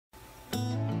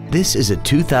This is a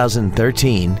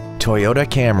 2013 Toyota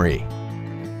Camry.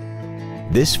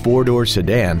 This four-door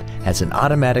sedan has an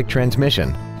automatic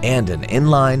transmission and an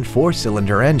inline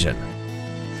four-cylinder engine.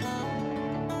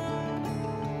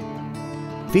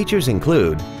 Features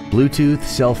include Bluetooth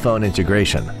cell phone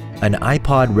integration, an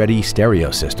iPod-ready stereo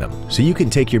system so you can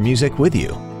take your music with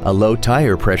you, a low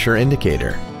tire pressure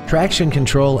indicator, traction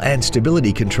control and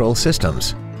stability control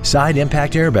systems, side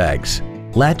impact airbags,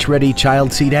 latch-ready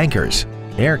child seat anchors,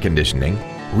 air conditioning,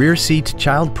 rear seat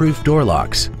child-proof door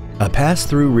locks, a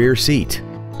pass-through rear seat,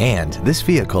 and this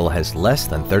vehicle has less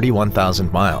than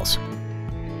 31,000 miles.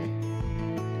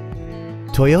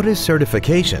 Toyota's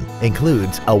certification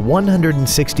includes a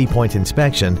 160-point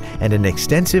inspection and an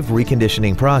extensive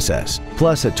reconditioning process,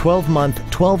 plus a 12-month,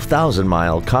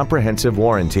 12,000-mile comprehensive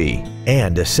warranty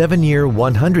and a 7-year,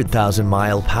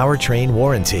 100,000-mile powertrain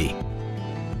warranty.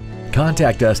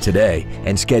 Contact us today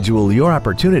and schedule your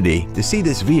opportunity to see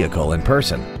this vehicle in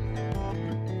person.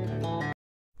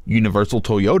 Universal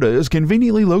Toyota is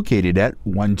conveniently located at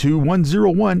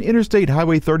 12101 Interstate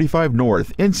Highway 35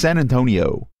 North in San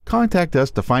Antonio. Contact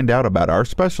us to find out about our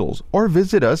specials or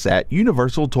visit us at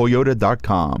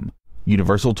universaltoyota.com.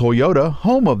 Universal Toyota,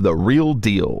 home of the real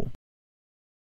deal.